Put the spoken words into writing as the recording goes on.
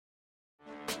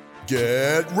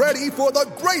Get ready for the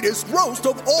greatest roast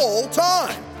of all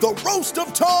time, the Roast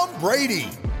of Tom Brady,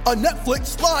 a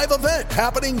Netflix live event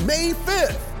happening May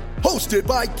 5th. Hosted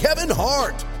by Kevin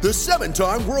Hart, the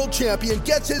 7-time world champion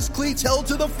gets his cleats held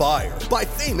to the fire by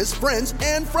famous friends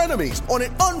and frenemies on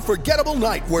an unforgettable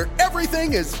night where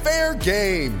everything is fair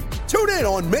game. Tune in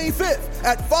on May 5th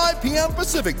at 5 p.m.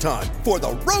 Pacific time for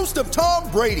the Roast of Tom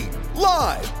Brady,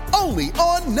 live only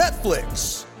on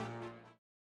Netflix.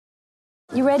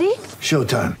 You ready?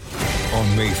 Showtime.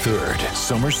 On May 3rd,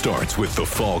 summer starts with The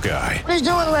Fall Guy. What are you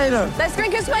doing later? Let's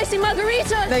drink a spicy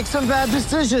margarita. Make some bad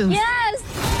decisions. Yes!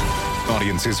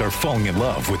 Audiences are falling in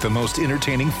love with the most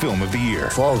entertaining film of the year.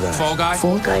 Fall Guy. Fall Guy?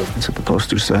 Fall guy. That's what the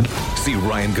poster said. See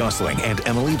Ryan Gosling and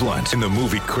Emily Blunt in the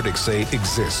movie critics say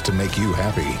exists to make you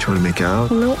happy. Trying to make it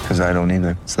out? Nope. Because I don't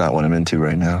either. It's not what I'm into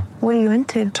right now. What are you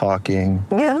into? Talking.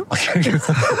 Yeah.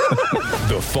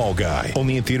 The Fall Guy.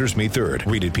 Only in theaters May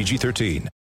 3rd. Rated PG-13.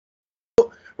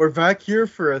 We're back here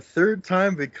for a third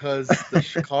time because the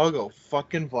Chicago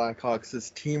fucking Blackhawks,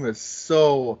 this team is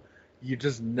so, you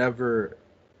just never,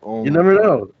 oh You my never God.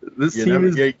 know. This You team never,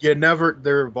 is you never,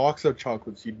 they're a box of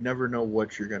chocolates. You never know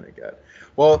what you're going to get.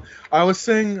 Well, I was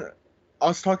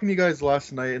talking to you guys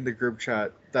last night in the group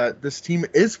chat that this team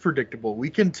is predictable. We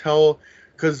can tell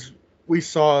because we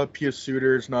saw Pius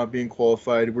Suter's not being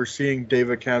qualified. We're seeing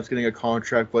David Camps getting a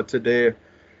contract, but today,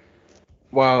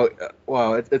 wow,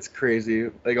 it's crazy.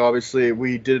 Like, obviously,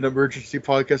 we did an emergency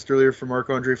podcast earlier for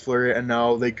Marc-Andre Fleury, and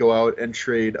now they go out and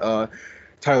trade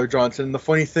Tyler Johnson. And the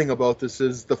funny thing about this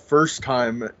is the first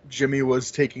time Jimmy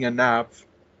was taking a nap,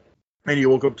 and he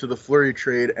woke up to the Fleury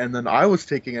trade, and then I was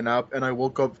taking a nap, and I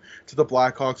woke up to the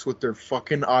Blackhawks with their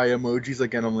fucking eye emojis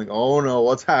again. I'm like, oh no,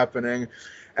 what's happening?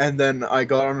 And then I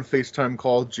got on a FaceTime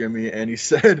call with Jimmy, and he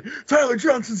said, Tyler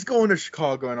Johnson's going to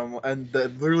Chicago. And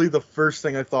literally the first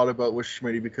thing I thought about was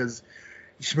Schmitty, because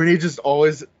Schmitty just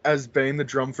always has banged the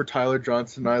drum for Tyler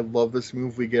Johnson. I love this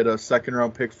move. We get a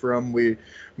second-round pick for him. We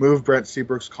move Brent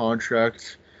Seabrook's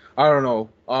contract. I don't know.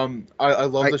 I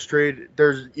love this trade.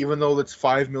 Even though it's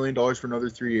 $5 million for another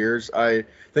 3 years, I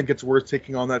think it's worth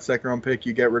taking on that second-round pick.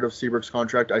 You get rid of Seabrook's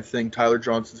contract. I think Tyler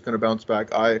Johnson's going to bounce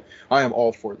back. I am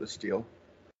all for this deal.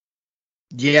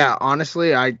 Yeah,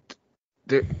 honestly,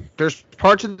 there's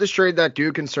parts of this trade that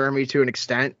do concern me to an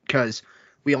extent because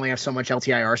we only have so much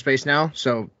LTIR space now.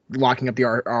 So locking up the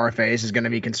RFAs is going to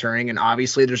be concerning, and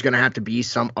obviously there's going to have to be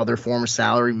some other form of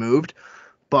salary moved.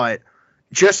 But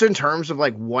just in terms of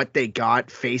like what they got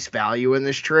face value in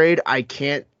this trade,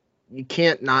 you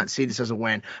can't not see this as a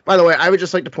win. By the way, I would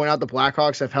just like to point out the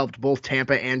Blackhawks have helped both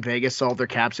Tampa and Vegas solve their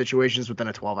cap situations within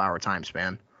a 12-hour time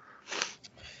span.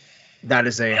 That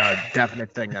is a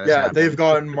definite thing. They've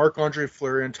gotten Marc-Andre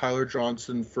Fleury and Tyler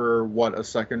Johnson for what, a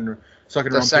second round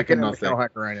pick and nothing. Mikael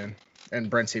Häkkinen and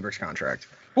Brent Seabrook's contract.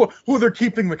 Well, they're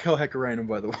keeping Mikael Häkkinen,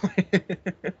 by the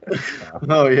way.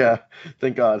 Oh yeah,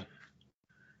 thank God.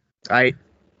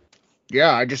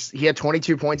 He had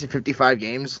 22 points in 55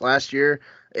 games last year,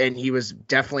 and he was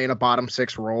definitely in a bottom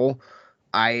six role.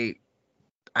 I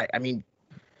mean,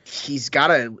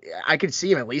 I could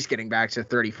see him at least getting back to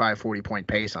 35, 40 point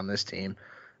pace on this team.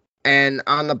 And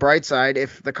on the bright side,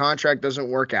 if the contract doesn't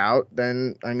work out,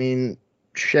 then, I mean,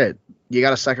 shit, you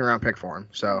got a second round pick for him.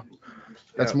 So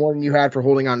that's more than you had for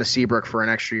holding on to Seabrook for an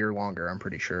extra year longer, I'm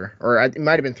pretty sure. Or it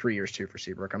might have been 3 years too for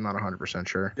Seabrook. I'm not 100%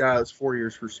 sure. Yeah, it's 4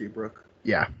 years for Seabrook.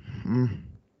 Yeah.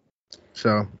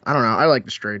 So I don't know. I like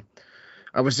this trade.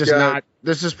 I was just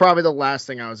this is probably the last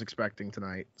thing I was expecting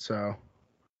tonight. So.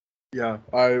 Yeah,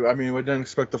 I mean, we didn't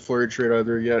expect the Fleury trade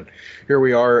either yet. Here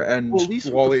we are, and well, at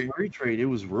least Wally, with the Fleury trade, it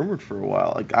was rumored for a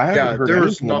while. Like I haven't heard there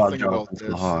was anything nothing about about Johnson to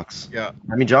this. the Hawks. Yeah,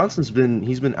 I mean, Johnson's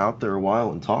been out there a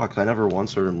while in talks. I never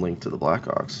once heard him linked to the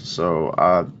Blackhawks. So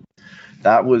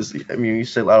that was, I mean, you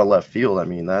say out of left field. I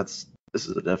mean, this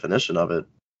is the definition of it.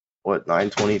 What,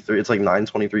 9:23? It's like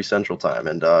 9:23 Central Time,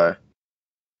 and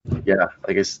yeah,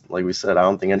 like we said, I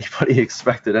don't think anybody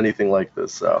expected anything like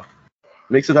this. So.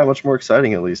 Makes it that much more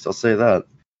exciting, at least. I'll say that.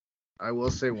 I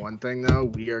will say one thing, though.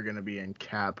 We are going to be in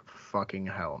cap fucking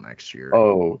hell next year.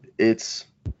 Oh, it's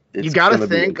you got to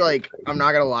think, like, I'm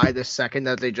not going to lie, this second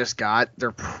that they just got,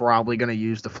 they're probably going to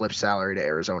use the flip salary to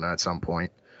Arizona at some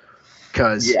point.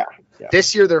 Because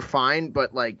this year they're fine,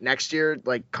 but, like, next year,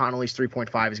 like, Connolly's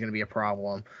 3.5 is going to be a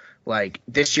problem. Like,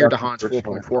 this year, DeHaan's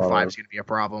 4.45 is going to be a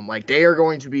problem. Like, they are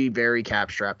going to be very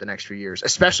cap-strapped the next few years,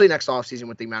 especially next offseason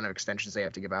with the amount of extensions they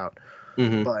have to give out.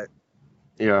 Mm-hmm. But,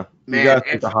 yeah, man,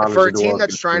 for a team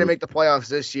that's trying to make the playoffs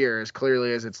this year, as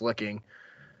clearly as it's looking,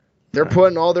 they're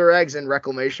putting all their eggs in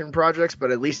reclamation projects,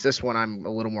 but at least this one I'm a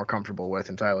little more comfortable with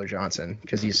in Tyler Johnson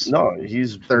because he's 30,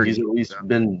 he's at least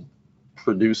been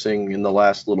producing in the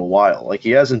last little while. Like,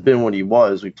 he hasn't been what he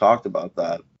was. We've talked about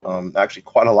that. Actually,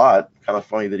 quite a lot. Kind of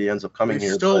funny that he ends up coming He's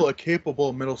here. still but- a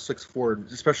capable middle six forward,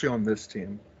 especially on this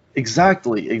team.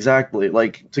 Exactly.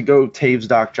 Like, to go Taves,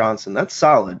 Doc Johnson, that's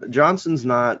solid. Johnson's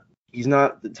not. He's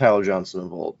not the Tyler Johnson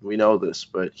of old. We know this,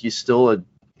 but he's still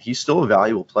a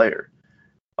valuable player.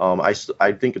 I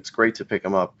think it's great to pick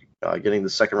him up, getting the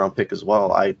second round pick as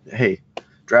well.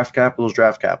 Draft capital is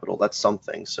draft capital. That's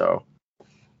something. So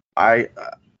I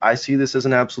see this as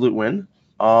an absolute win.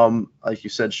 Like you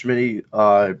said, Schmitty,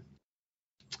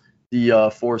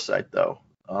 the foresight though,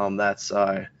 that's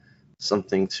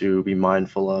something to be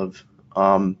mindful of.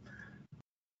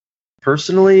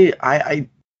 Personally, I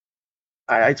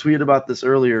tweeted about this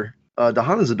earlier.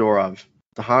 Dahan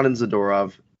and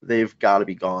Zadorov, they've got to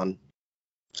be gone.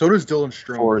 So does Dylan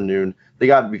Strome. Before noon. They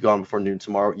got to be gone before noon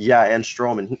tomorrow. Yeah, and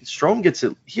Strome. Strome gets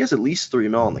it. He has at least $3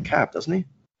 million on the cap, doesn't he?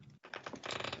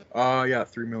 Yeah,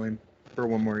 $3 million for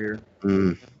one more year.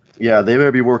 Yeah, they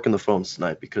better be working the phones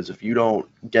tonight, because if you don't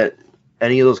get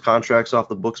any of those contracts off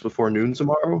the books before noon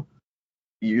tomorrow,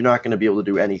 you're not going to be able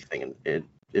to do anything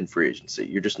in free agency.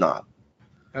 You're just not.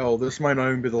 Hell, this might not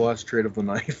even be the last trade of the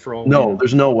night for all. No,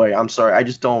 there's no way. I'm sorry. I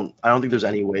don't think there's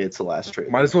any way it's the last trade.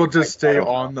 Might as well just stay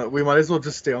on the. We might as well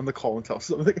just stay on the call until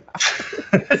something.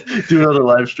 Do another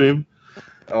live stream.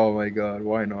 Oh my god,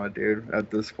 why not, dude? At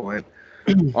this point,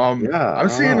 Yeah, I'm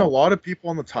seeing a lot of people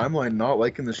on the timeline not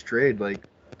liking this trade. Like,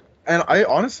 and I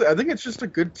honestly, I think it's just a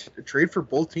good trade for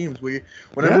both teams.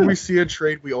 Whenever we see a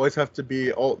trade, we always have to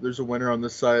be, oh, there's a winner on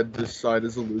this side is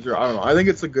a loser. I don't know. I think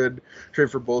it's a good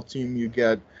trade for both teams.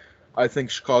 I think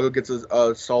Chicago gets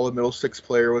a solid middle six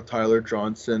player with Tyler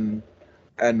Johnson,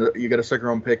 and you get a second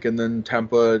round pick, and then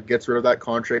Tampa gets rid of that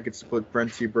contract, gets to put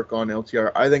Brent Seabrook on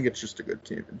LTR. I think it's just a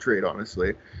good trade,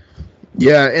 honestly.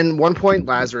 Yeah, and one point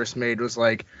Lazarus made was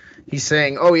like, he's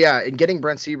saying, oh yeah, and getting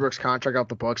Brent Seabrook's contract out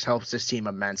the books helps this team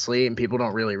immensely, and people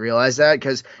don't really realize that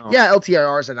because,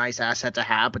 LTIR is a nice asset to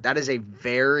have, but that is a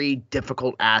very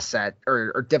difficult asset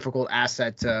or difficult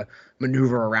asset to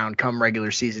maneuver around come regular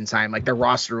season time. Like, their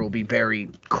roster will be very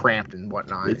cramped and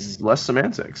whatnot. It's less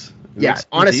semantics. Yeah,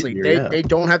 honestly, they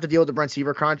don't have to deal with the Brent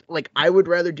Seabrook contract. Like, I would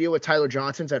rather deal with Tyler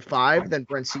Johnson's at 5 than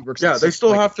Brent Seabrook's. Yeah, at 6. they still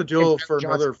like, have to deal for Johnson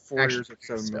another 4 years at $7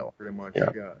 million, still. pretty much. Yeah.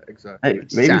 Yeah, exactly. Hey,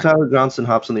 maybe Tyler Johnson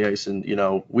hops on the ice and,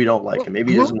 we don't like him.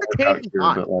 Maybe he doesn't work out here,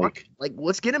 but like,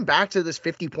 let's get him back to this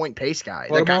 50-point pace guy.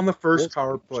 Put him on the first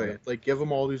power play. Like, give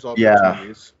him all these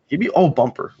opportunities. He'd be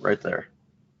bumper right there.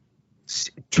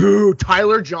 Dude,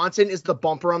 Tyler Johnson is the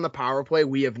bumper on the power play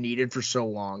we have needed for so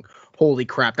long. Holy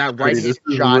crap, that right-hand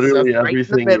shot stuff, right in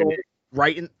the middle,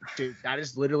 dude, that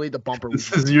is literally the bumper.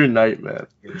 This is your night, man.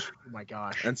 Oh my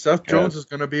gosh. And Seth Jones is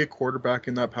going to be a quarterback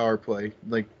in that power play.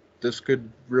 Like, this could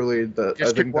really,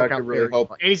 I think that could really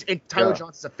help. And Tyler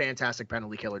Johnson's a fantastic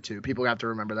penalty killer too. People have to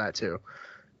remember that too.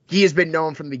 He has been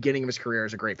known from the beginning of his career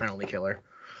as a great penalty killer.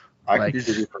 I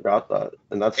completely forgot that,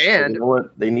 and you know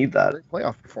what, they need that.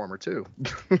 Playoff performer too.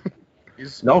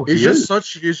 He's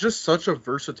just such a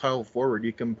versatile forward.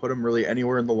 You can put him really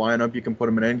anywhere in the lineup. You can put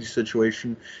him in any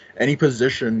situation, any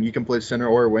position. You can play center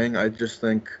or wing. I just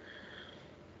think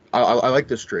I like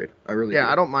this trade. I really do.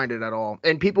 I don't mind it at all.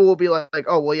 And people will be like,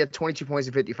 oh, well, he had 22 points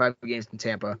in 55 games in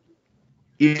Tampa.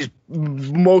 He's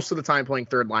most of the time playing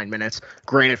third line minutes.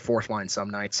 Granted, fourth line some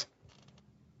nights.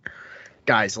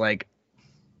 Guys, like,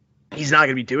 he's not going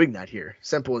to be doing that here.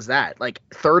 Simple as that. Like,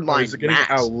 third line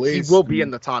max, he will be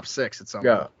in the top 6 at some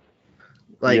point.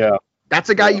 Like, that's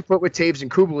a guy you put with Taves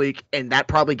and Kubalik, and that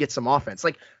probably gets some offense.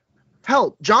 Like,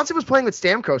 hell, Johnson was playing with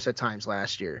Stamkos at times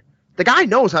last year. The guy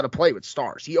knows how to play with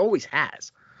stars. He always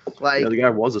has. Like, the guy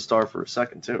was a star for a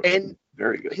second, too. And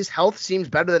very good. His health seems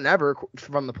better than ever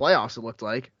from the playoffs, it looked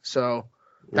like. So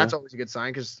that's always a good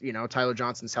sign because, Tyler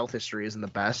Johnson's health history isn't the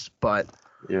best. But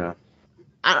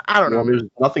I don't know.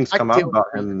 Nothing's come out about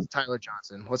him. Tyler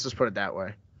Johnson. Let's just put it that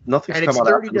way. Nothing's come out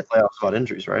after the playoffs about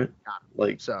injuries, right?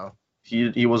 Like, so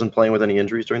he wasn't playing with any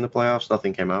injuries during the playoffs.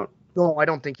 Nothing came out. No, I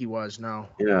don't think he was. No.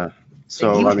 Yeah.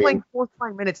 So he was playing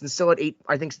 4-5 minutes and still at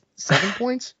 7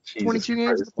 points, 22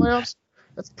 games in the playoffs.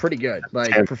 That's pretty good.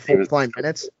 Like, for 4-5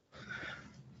 minutes.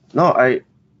 No,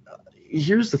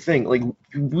 here's the thing. Like,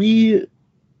 maybe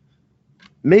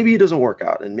it doesn't work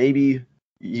out, and maybe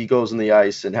he goes in the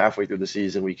ice, and halfway through the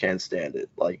season we can't stand it.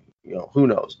 Like, who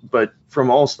knows? But from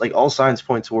all signs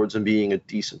point towards him being a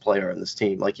decent player in this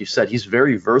team. Like you said, he's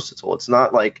very versatile. It's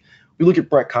not like we look at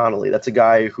Brett Connolly. That's a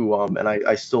guy who, and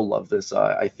I still love this.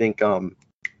 I think, I don't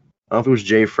know if it was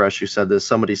Jay Fresh who said this.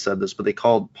 Somebody said this, but they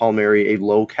called Palmieri a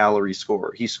low-calorie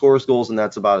scorer. He scores goals, and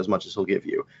that's about as much as he'll give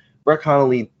you. Brett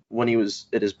Connolly, when he was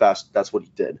at his best, that's what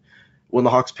he did. when the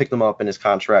Hawks picked him up in his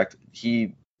contract,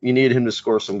 you needed him to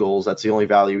score some goals. That's the only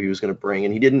value he was going to bring,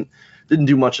 and he didn't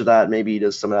do much of that. Maybe he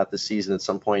does some of that this season at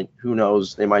some point. Who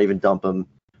knows? They might even dump him.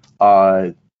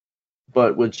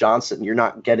 But with Johnson, you're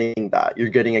not getting that. You're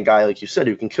getting a guy, like you said,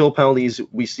 who can kill penalties.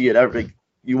 We see it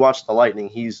you watch the Lightning,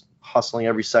 he's hustling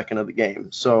every second of the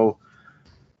game. So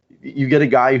you get a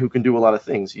guy who can do a lot of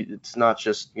things. It's not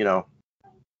just,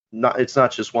 it's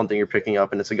not just one thing you're picking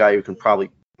up, and it's a guy who can probably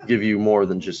give you more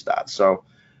than just that. So,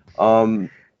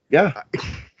 yeah.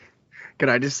 Can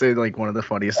I just say, like, one of the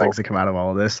funniest things to come out of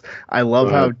all of this? I love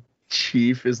how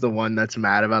Chief is the one that's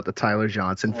mad about the Tyler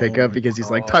Johnson pickup because he's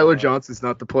like, Tyler Johnson's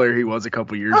not the player he was a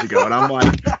couple years ago. And I'm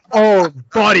like, oh,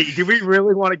 buddy, do we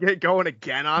really want to get going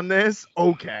again on this?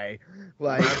 Okay.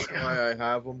 Like, That's why I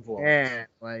have him blocked. man,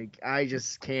 like, I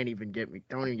just can't even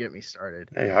don't even get me started.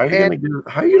 Hey, how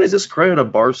are you gonna discredit a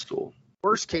Barstool?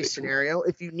 Worst case scenario,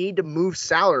 if you need to move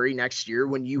salary next year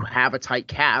when you have a tight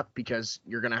cap because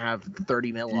you're going to have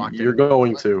 30 mil locked in. You're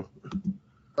going to.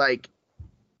 Like,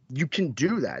 you can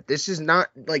do that. This is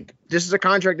a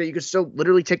contract that you can still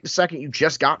literally take the second you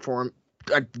just got for him,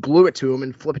 glue it to him,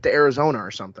 and flip it to Arizona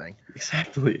or something.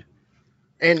 Exactly.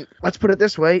 And let's put it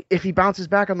this way. If he bounces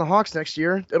back on the Hawks next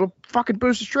year, it'll fucking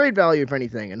boost his trade value, if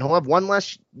anything, and he'll have one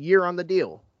less year on the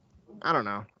deal. I don't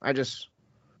know.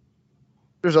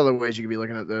 There's other ways you could be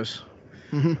looking at this.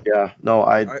 Yeah. No,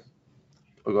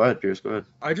 go ahead, Pierce. Go ahead.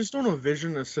 I just don't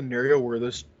envision a scenario where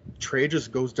this trade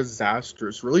just goes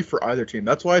disastrous, really, for either team.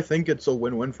 That's why I think it's a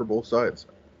win-win for both sides.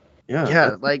 Yeah.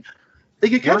 Yeah, like, they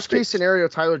get worst case scenario,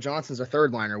 Tyler Johnson's a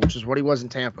third liner, which is what he was in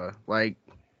Tampa. Like,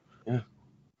 yeah,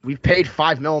 we've paid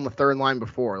 $5 million on the third line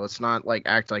before. Let's not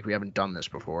act like we haven't done this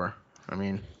before. I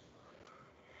mean,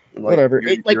 whatever.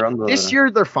 This year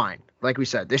they're fine. Like we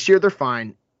said, this year they're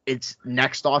fine. It's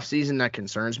next offseason that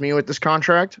concerns me with this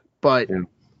contract, but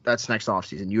that's next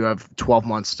offseason. You have 12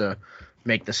 months to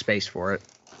make the space for it,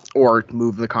 or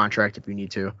move the contract if you need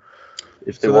to.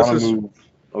 If they want to move,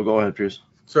 go ahead, Pierce.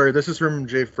 Sorry, this is from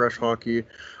Jay Fresh Hockey.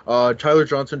 Tyler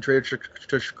Johnson traded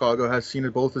to Chicago has seen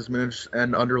both his minutes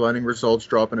and underlining results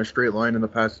drop in a straight line in the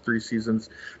past 3 seasons.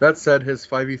 That said, his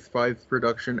 5v5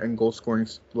 production and goal scoring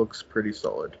looks pretty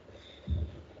solid.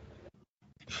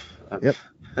 Yep.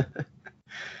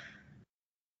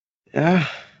 Yeah.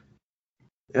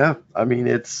 I mean,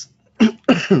 it's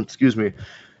excuse me.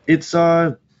 It's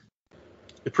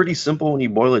pretty simple when you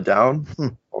boil it down,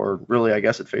 or really, I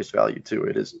guess at face value too.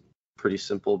 It is pretty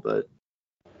simple, but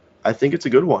I think it's a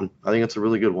good one. I think it's a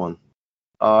really good one.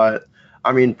 I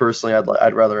mean, personally,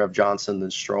 I'd rather have Johnson than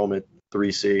Strome at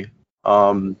 3C.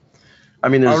 I mean,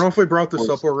 I don't know if we brought this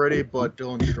up already, but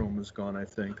Dylan Strome is gone, I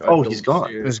think. He's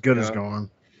gone. As good as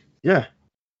gone. Yeah.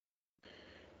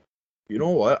 You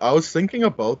know what? I was thinking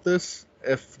about this.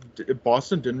 If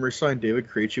Boston didn't resign David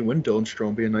Krejci, wouldn't Dylan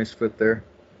Strome be a nice fit there?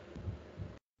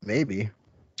 Maybe.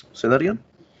 Say that again?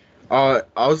 I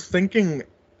was thinking,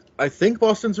 I think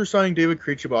Boston's resigning David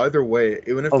Krejci, but either way,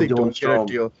 even if they don't get a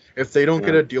deal, if they don't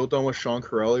get a deal done with Sean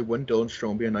Corelli, wouldn't Dylan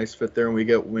Strome be a nice fit there, and we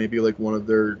get maybe like one of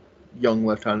their young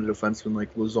left-handed defensemen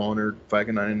like Lazon or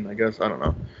Vaganainen, I guess. I don't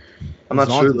know. I'm not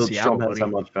sure that Strome has that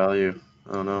much value.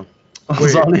 I don't know.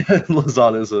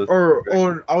 Lazon is a.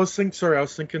 Or I was thinking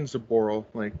Zaboral.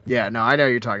 Yeah, no, I know what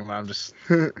you're talking about. I'm just.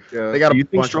 Yeah. They got. Do you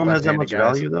think Strome has that much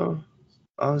value though?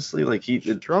 Honestly,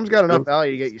 Strome's got enough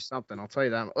value to get you something. I'll tell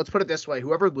you that. Let's put it this way: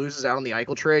 whoever loses out on the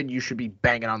Eichel trade, you should be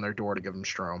banging on their door to give them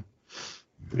Strome.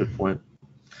 Good point.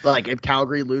 Like, if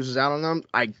Calgary loses out on them,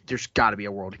 there's got to be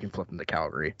a world you can flip them to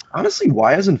Calgary. Honestly,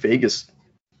 why hasn't Vegas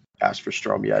asked for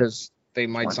Strome yet? Because they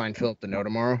might sign Philip Deneau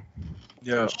tomorrow.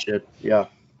 Yeah. Shit. Yeah.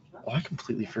 Oh, I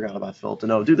completely forgot about Philip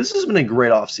Deneau. Dude, this has been a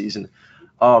great offseason.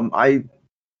 I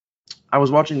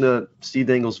was watching the Steve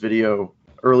Dangles video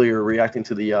earlier reacting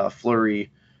to the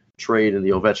Fleury trade and the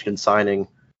Ovechkin signing.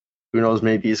 Who knows,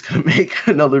 maybe he's going to make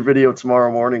another video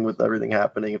tomorrow morning with everything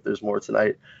happening if there's more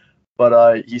tonight.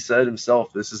 But he said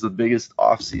himself, this is the biggest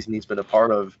offseason he's been a part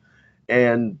of.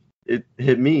 And it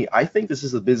hit me. I think this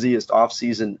is the busiest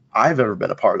offseason I've ever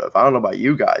been a part of. I don't know about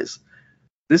you guys.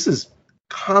 This is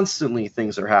constantly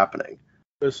things are happening.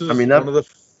 This is one of the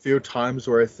few times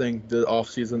where I think the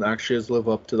offseason actually has lived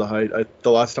up to the hype.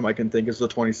 The last time I can think is the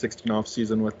 2016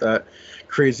 offseason with that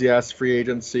crazy-ass free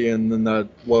agency, and then that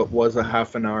what was a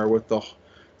half an hour with the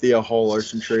Hall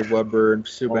Larson trade, Weber and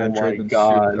Subban trade, and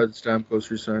Stamkos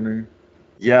resigning.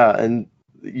 Yeah, and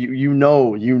you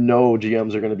know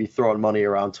GMs are going to be throwing money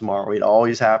around tomorrow. It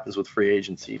always happens with free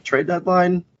agency. Trade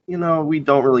deadline, we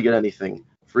don't really get anything.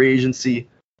 Free agency,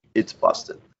 it's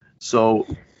busted. So,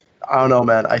 I don't know,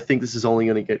 man. I think this is only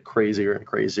going to get crazier and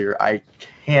crazier. I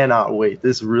cannot wait.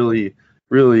 This really,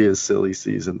 Really is silly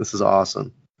season. This is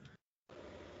awesome.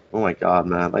 Oh my god,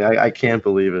 man! Like I can't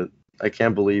believe it. I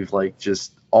can't believe like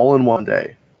just all in one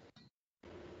day.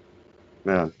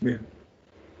 Man. Yeah.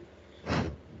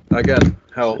 Again,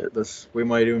 hell, we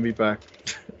might even be back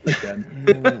again.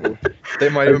 They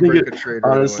might even break a trade.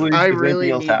 Honestly, I if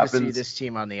really anything else need to happens, see this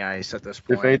team on the ice at this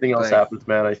point. if anything else Like, happens,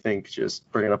 man, I think just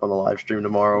bring it up on the live stream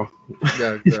tomorrow.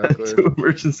 Yeah, exactly. Do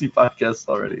emergency podcasts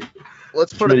already.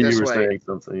 let's put it Schmitty, this you were way: saying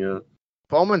something, yeah.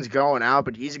 Bowman's going out,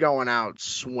 but he's going out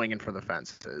swinging for the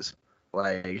fences,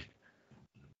 like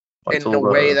I in told, a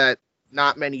way that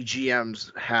not many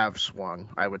GMs have swung.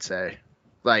 I would say,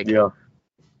 like, yeah.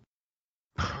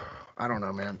 I don't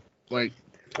know, man. Like,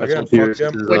 I Again, told fuck Pierce,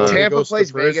 them. this is, when He Tampa goes to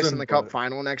plays Vegas prison, in the Cup but-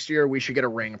 final next year, we should get a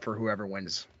ring for whoever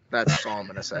wins. That's all I'm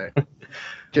gonna say.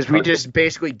 Because we just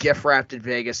basically gift wrapped at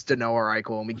Vegas to Noah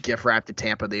Eichel, and we gift wrapped at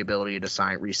Tampa the ability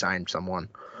to re-sign someone.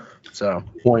 So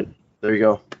Point. There you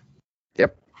go.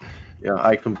 Yep.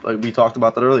 Yeah, we talked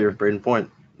about that earlier. Braden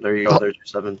Point. There you go. Oh. There's your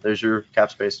 7. There's your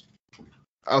cap space.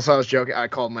 also, I was joking. I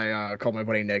called my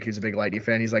buddy Nick, who's a big Lightning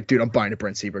fan. He's like, "Dude, I'm buying a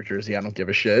Brent Seabrook jersey. I don't give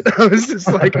a shit." I was just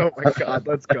like, "Oh my god,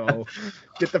 let's go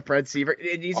get the Brent Seabrook."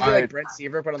 It needs to be like Brent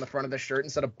Seabrook, but on the front of the shirt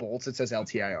instead of bolts, it says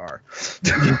LTIR.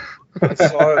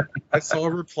 I saw a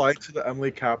reply to the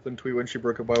Emily Kaplan tweet when she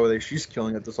broke it by the way. She's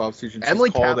killing it this offseason. She's Emily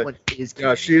called Kaplan is Yeah,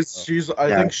 I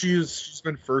Yeah. think she's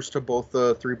been first to both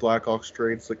the 3 Blackhawks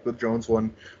trades, like the Jones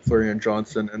one, Fleury and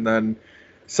Johnson, and then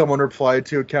someone replied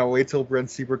to, "Can't wait till Brent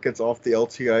Seabrook gets off the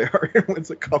LTIR and wins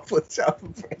a cup with Tampa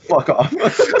Bay." Fuck off.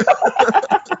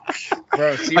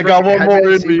 Bro, I got one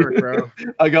more in me. Seabrook, bro.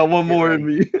 I got one more in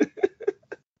me.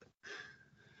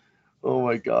 Oh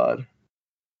my god.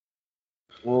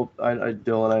 Well,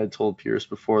 Dylan, I had told Pierce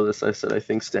before this. I said I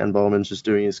think Stan Bowman's just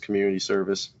doing his community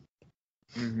service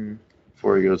Mm-hmm.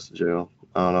 before he goes to jail.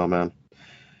 I don't know,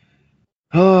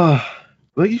 man.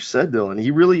 Like you said, Dylan,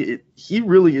 he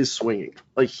really is swinging.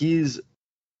 Like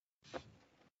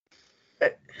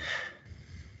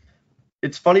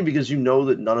it's funny because you know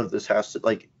that none of this has to,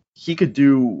 like, he could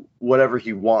do whatever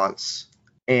he wants,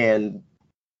 and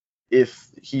if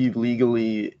he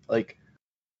legally, like,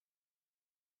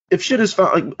 if shit is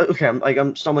found, like, okay,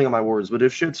 I'm stumbling on my words, but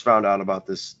if shit's found out about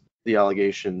the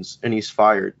allegations, and he's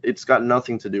fired, it's got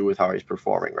nothing to do with how he's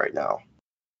performing right now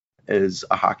as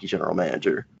a hockey general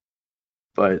manager.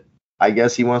 But I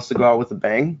guess he wants to go out with a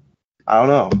bang. I don't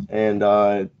know. And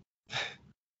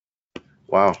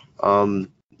wow,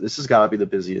 this has got to be the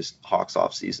busiest Hawks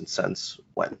off season since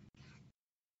when?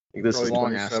 Like this is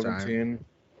Long ass 2017.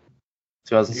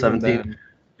 2017.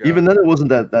 Yeah. Even then, it wasn't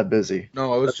that busy.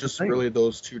 No, it was That's the just thing. really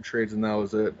those 2 trades, and that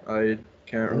was it. I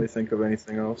can't really think of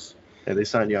anything else. Hey, they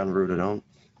signed Jan Ruda.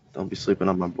 Don't be sleeping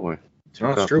on my boy.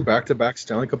 No, it's true. Back-to-back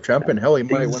Stanley Cup champion. Hell, he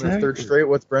might win his 3rd Exactly. straight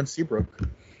with Brent Seabrook.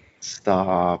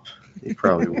 Stop. He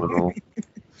probably will.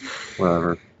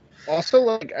 Whatever. Also,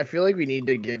 like, I feel like we need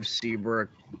to give Seabrook,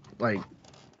 like,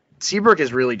 Seabrook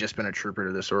has really just been a trooper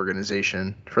to this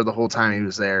organization for the whole time he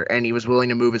was there, and he was willing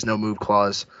to move his no-move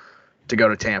clause to go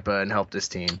to Tampa and help this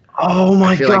team. Oh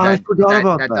my feel god, like I forgot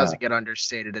about that that. doesn't get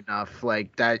understated enough.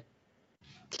 Like, that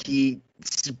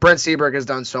Brent Seabrook has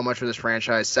done so much for this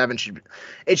franchise.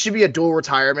 It should be a dual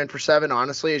retirement for 7,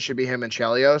 honestly. It should be him and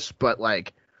Chelios, but,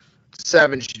 like,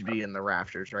 7 should be in the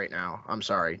rafters right now. I'm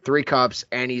sorry. 3 cups,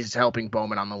 and he's helping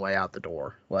Bowman on the way out the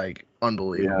door. Like,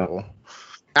 unbelievable.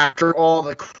 After all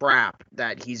the crap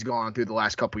that he's gone through the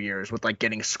last couple years with, like,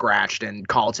 getting scratched and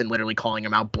Carlton literally calling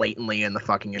him out blatantly in the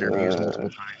fucking interviews multiple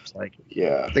times. Like,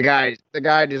 Yeah. the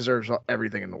guy deserves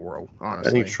everything in the world, honestly.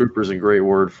 I think trooper's a great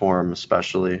word for him,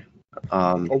 especially.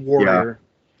 A warrior.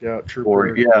 Yeah,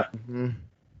 trooper. Yeah, Mhm.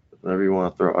 whatever you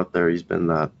want to throw out there, he's been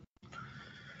that.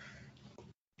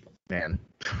 Man.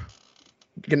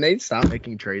 Can they stop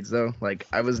making trades, though? Like,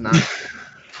 I was not...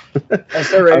 I was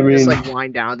so ready to just, like,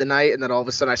 wind down tonight, and then all of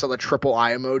a sudden I saw the triple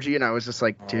eye emoji, and I was just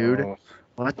like, dude, Oh.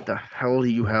 what the hell do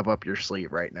you have up your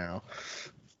sleeve right now?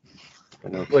 I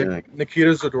know, kidding. Like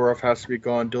Nikita Zadorov has to be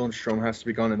gone, Dylan Strome has to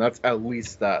be gone, and that's at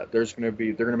least that. They're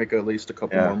gonna make at least a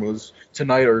couple Yeah. more moves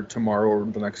tonight or tomorrow or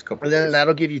the next couple. And then days.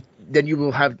 that'll give you, then you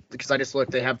will have, because I just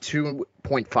looked, they have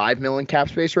 2.5 million cap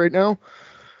space right now.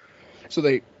 So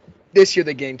this year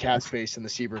they gained cap space in the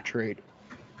Seabrook trade.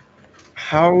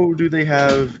 How do they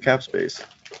have cap space?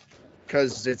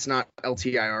 Because it's not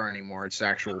LTIR anymore, it's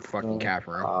actual fucking cap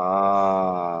room.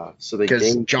 So they Because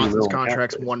gained 2 Johnson's million cap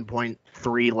contract's space.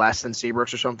 1.3 less than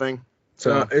Seabrook's or something.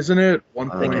 So, Isn't it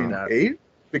I think 1.8?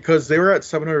 Because they were at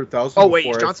 700,000. oh wait, is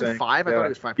before, Johnson think. 5? I Yeah. thought it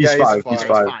was 5. He's Yeah, five. he's He's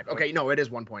five. five. Okay, no, it is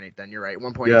 1.8 then. You're right.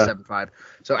 1.875.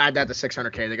 So add that to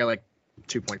 600K. They got like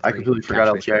 2.3. I completely cap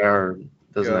forgot space right now. LTIR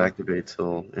doesn't Yeah. activate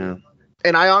till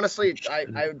And I honestly,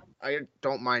 I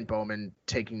don't mind Bowman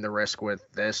taking the risk with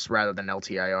this rather than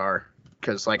LTIR.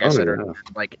 Because, like I said,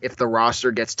 like if the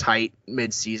roster gets tight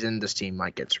mid-season, this team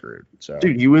might get screwed. So,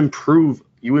 dude, you improved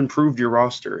your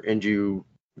roster and you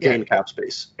gain cap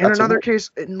space. In another case,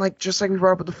 and like just like we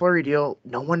brought up with the Fleury deal,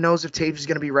 no one knows if Taves is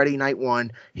going to be ready night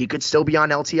one. He could still be on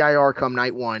LTIR come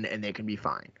night one, and they can be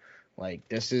fine. Like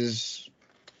this is,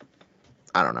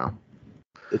 I don't know.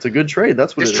 It's a good trade.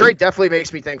 That's what this trade definitely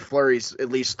makes me think Fleury's at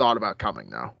least thought about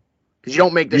coming though, because you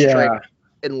don't make this trade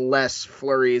unless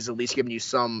Fleury is at least giving you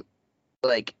some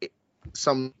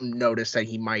notice that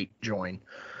he might join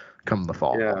come the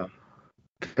fall. Yeah.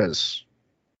 Because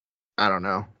I don't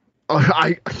know.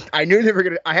 I knew they were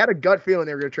gonna. I had a gut feeling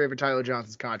they were gonna trade for Tyler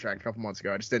Johnson's contract a couple months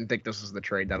ago. I just didn't think this was the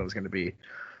trade that it was gonna be.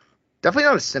 Definitely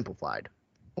not as simplified.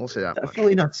 We'll say that.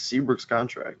 Definitely not Seabrook's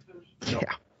contract. Yeah.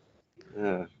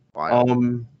 Yeah.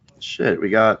 Wild. Shit. We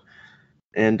got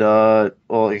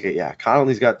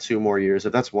Connolly's got 2 more years.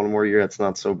 If that's 1 more year, that's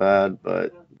not so bad.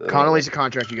 But Connolly's a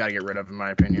contract you got to get rid of, in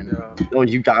my opinion. Yeah. No,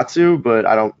 you got to, but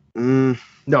I don't.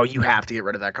 No, you have to get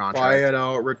rid of that contract. Buy it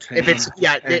out, retain.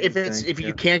 If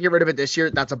you can't get rid of it this year,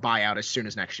 that's a buyout as soon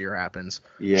as next year happens.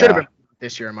 Yeah. Should have been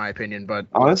this year, in my opinion. But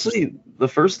honestly, the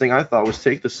first thing I thought was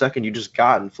take the second you just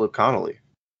got and flip Connolly.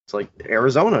 It's like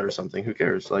Arizona or something. Who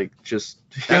cares? Like just.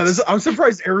 Yeah, I'm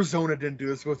surprised Arizona didn't do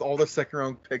this with all the second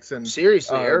round picks and.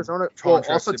 Seriously, Arizona. Well,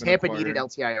 also Tampa acquired. needed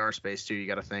LTIR space too. You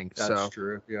got to think. That's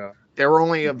true. Yeah. There were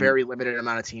only a very limited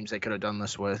amount of teams they could have done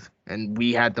this with, and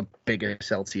we had the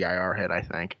biggest LTIR hit, I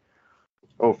think.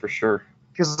 Oh, for sure.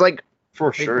 Because they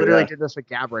literally did this with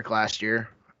Gabrick last year,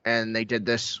 and they did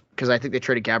this because I think they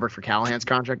traded Gabrick for Callahan's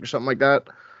contract or something like that.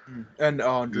 And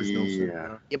Andres Nelson.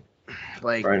 Yeah. Yep.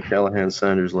 Like Brian Callahan,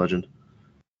 Sanders legend.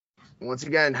 Once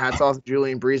again, hats off to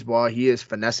Julian Breezeball. He is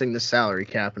finessing the salary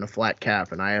cap and a flat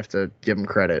cap, and I have to give him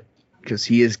credit because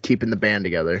he is keeping the band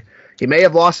together. He may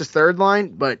have lost his third line,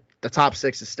 but the top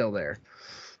 6 is still there.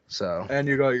 So. And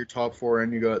you got your top 4,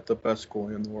 and you got the best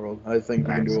goalie in the world. I think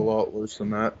you can do a lot worse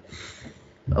than that.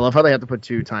 I love how they have to put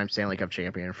 2-time Stanley Cup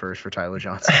champion first for Tyler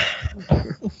Johnson.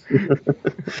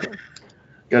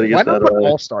 Gotta get Why that. not put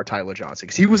All-Star Tyler Johnson?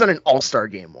 Because he was on an All-Star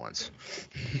game once.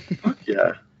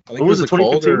 Yeah. I think it was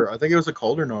a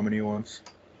Calder nominee once.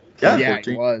 Yeah,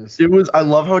 it was. I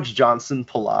love how it's Johnson,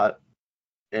 Palat,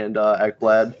 and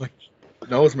Ekblad.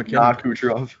 No, it was McKinnon. Not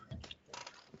Kucherov.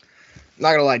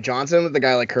 Not gonna lie, Johnson with a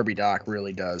guy like Kirby Doc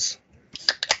really does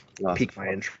Not pique my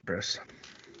interest.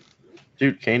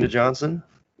 Dude, Kane to Johnson,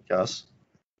 Gus.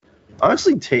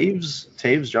 Honestly,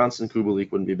 Taves, Johnson,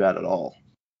 Kubalik wouldn't be bad at all.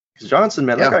 Because Johnson,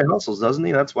 man, that guy hustles, doesn't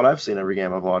he? That's what I've seen every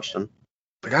game I've watched him.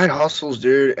 The guy hustles,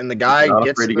 dude, and the guy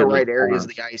gets to the right areas of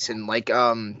points. the ice. And like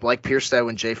Pierce said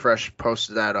when Jay Fresh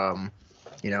posted that,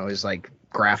 his like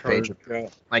graph page. Yeah.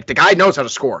 Like the guy knows how to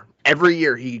score. Every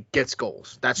year he gets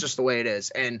goals. That's just the way it is.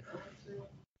 And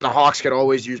the Hawks could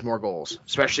always use more goals,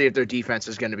 especially if their defense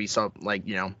is going to be so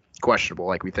questionable,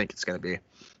 like we think it's going to be.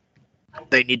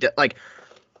 They need to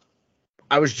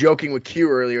I was joking with Q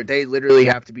earlier. They literally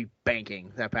have to be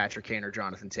banking that Patrick Kane or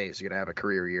Jonathan Toews are going to have a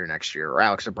career year next year, or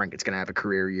Alex DeBrincat's going to have a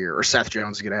career year, or Seth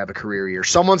Jones is going to have a career year.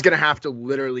 Someone's going to have to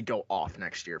literally go off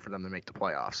next year for them to make the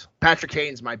playoffs. Patrick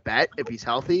Kane's my bet if he's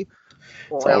healthy.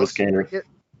 It's always Kaner.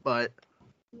 But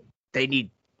they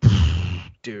need,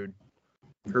 dude.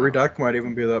 Kirby Doc might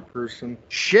even be that person.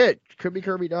 Shit, could be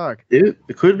Kirby Doc. It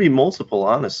could be multiple,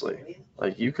 honestly.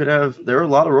 Like, there are a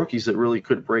lot of rookies that really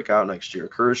could break out next year.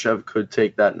 Kurashev could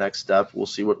take that next step. We'll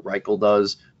see what Reichel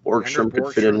does. Borgstrom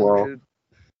could fit in well.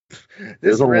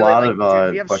 There's a lot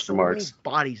of question marks. Many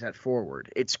bodies at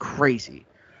forward. It's crazy.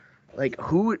 Like,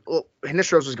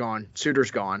 Hinestro's is gone. Suter's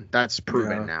gone. That's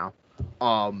proven now.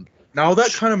 Now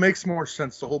that kind of makes more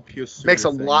sense. The whole Pius Suter makes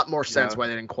a thing. lot more sense why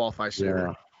they didn't qualify Suter.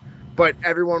 Yeah. But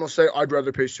everyone will say, I'd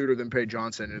rather pay Suter than pay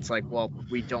Johnson. It's like, well,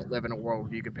 we don't live in a world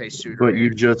where you can pay Suter.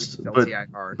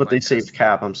 But they saved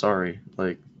cap. I'm sorry.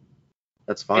 Like,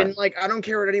 that's fine. And, I don't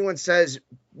care what anyone says.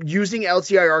 Using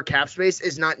LTIR cap space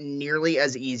is not nearly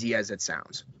as easy as it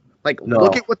sounds.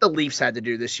 Look at what the Leafs had to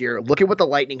do this year. Look at what the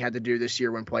Lightning had to do this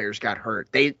year when players got hurt.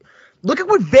 Look at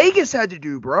what Vegas had to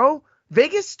do, bro.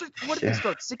 Vegas, what did they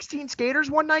start? 16 skaters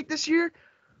one night this year?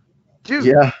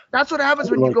 Dude, that's what happens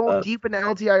when you go deep into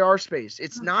LTIR space.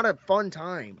 It's not a fun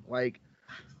time.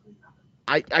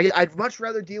 I'd much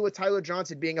rather deal with Tyler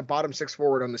Johnson being a bottom 6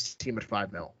 forward on this team at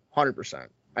 $5 million. 100%.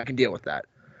 I can deal with that.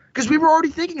 Because we were already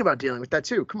thinking about dealing with that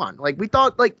too. Come on. We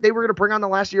thought they were going to bring on the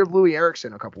last year of Louis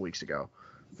Eriksson a couple weeks ago.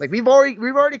 We've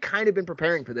already kind of been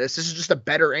preparing for this. This is just a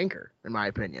better anchor, in my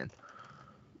opinion.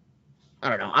 I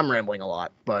don't know. I'm rambling a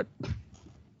lot, but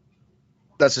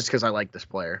that's just because I like this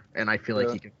player, and I feel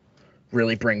like he can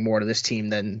really bring more to this team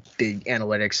than the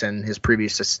analytics and his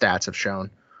previous stats have shown.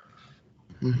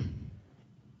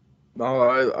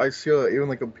 No, I see even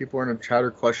like people are in the chat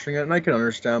are questioning it, and I can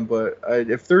understand. But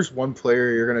if there's one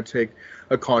player you're gonna take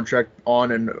a contract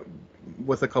on and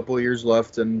with a couple of years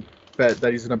left and bet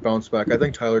that he's gonna bounce back, I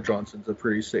think Tyler Johnson's a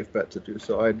pretty safe bet to do.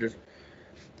 So And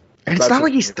it's not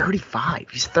like he's 35.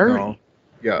 He's 30. No.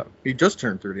 Yeah, he just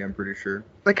turned 30. I'm pretty sure.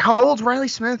 Like, how old's Riley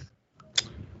Smith?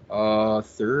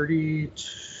 30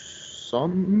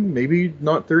 something, maybe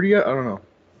not 30 yet. I don't know.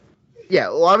 Yeah,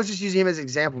 well, I was just using him as an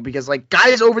example because, like,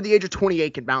 guys over the age of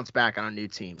 28 can bounce back on a new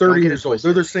team. 30 years old.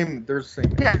 They're the same. They're the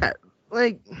same. Yeah,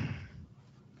 like,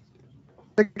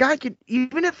 the guy could,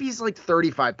 even if he's like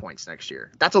 35 points next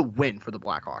year, that's a win for the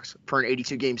Blackhawks. For an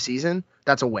 82-game season,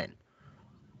 that's a win.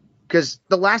 Because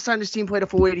the last time this team played a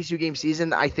full 82-game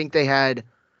season, I think they had,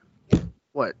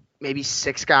 maybe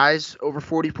 6 guys over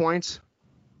 40 points?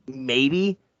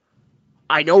 Maybe.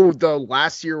 I know the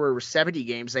last year where it was 70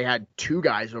 games, they had 2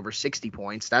 guys over 60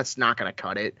 points. That's not going to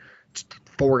cut it.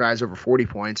 4 guys over 40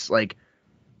 points. Like,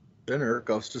 didn't Erik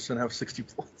Gustafsson have 60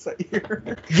 points that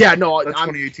year? Yeah, no. That's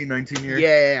 2018-19 year.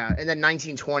 Yeah. And then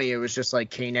 19-20, it was just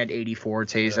like Kane had 84,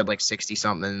 Taves had like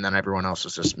 60-something, and then everyone else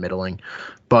was just middling.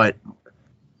 But,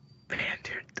 man,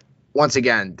 dude. Once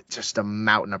again, just a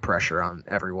mountain of pressure on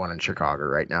everyone in Chicago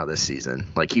right now this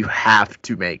season. Like, you have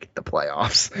to make the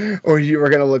playoffs, or you are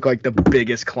going to look like the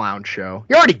biggest clown show.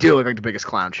 You already do look like the biggest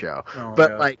clown show. Oh,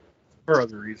 but, yeah. like, for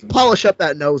other reasons. Polish up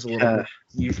that nose a little bit.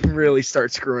 You can really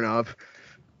start screwing up.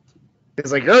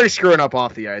 It's like, you're already screwing up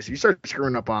off the ice. You start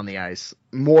screwing up on the ice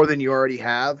more than you already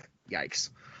have. Yikes.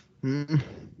 I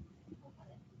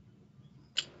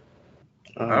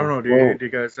don't know. Do you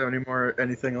guys have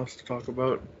anything else to talk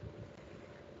about?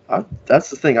 That's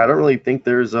the thing. I don't really think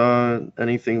there's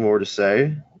anything more to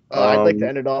say. I'd like to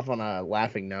end it off on a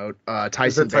laughing note.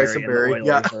 Tyson Barrie and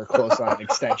the Oilers are close on an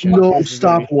extension. No,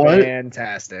 stop, what?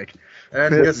 Fantastic.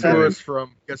 And guess who it's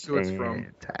from?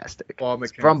 Fantastic. Bob McKenzie.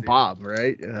 It's from Bob,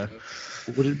 right? Yeah.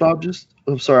 What did Bob just...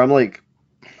 I'm sorry, I'm like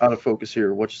out of focus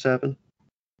here. What just happened?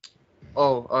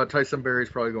 Oh, Tyson Barrie's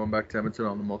probably going back to Edmonton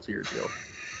on the multi-year deal.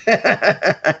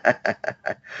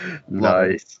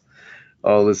 Nice.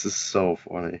 Oh, this is so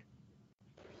funny.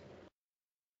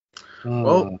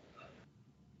 Well,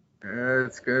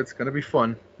 it's gonna be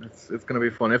fun. It's gonna be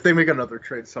fun. If they make another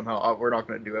trade somehow, we're not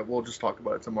gonna do it. We'll just talk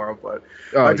about it tomorrow. But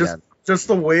just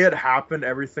the way it happened,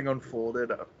 everything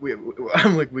unfolded.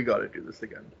 I'm like, we gotta do this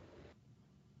again.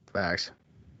 Facts.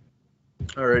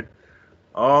 All right.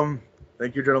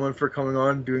 Thank you, gentlemen, for coming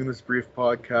on, doing this brief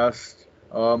podcast.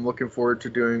 Looking forward to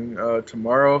doing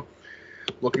tomorrow.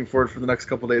 Looking forward for the next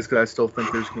couple of days because I still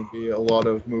think there's going to be a lot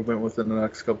of movement within the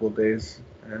next couple of days.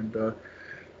 And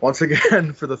once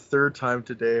again, for the 3rd time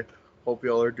today, hope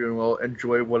you all are doing well.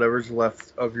 Enjoy whatever's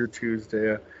left of your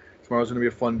Tuesday. Tomorrow's going to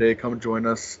be a fun day. Come join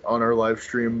us on our live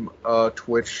stream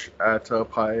Twitch at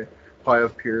Pie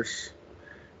of Pierce.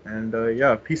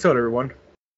 And peace out, everyone.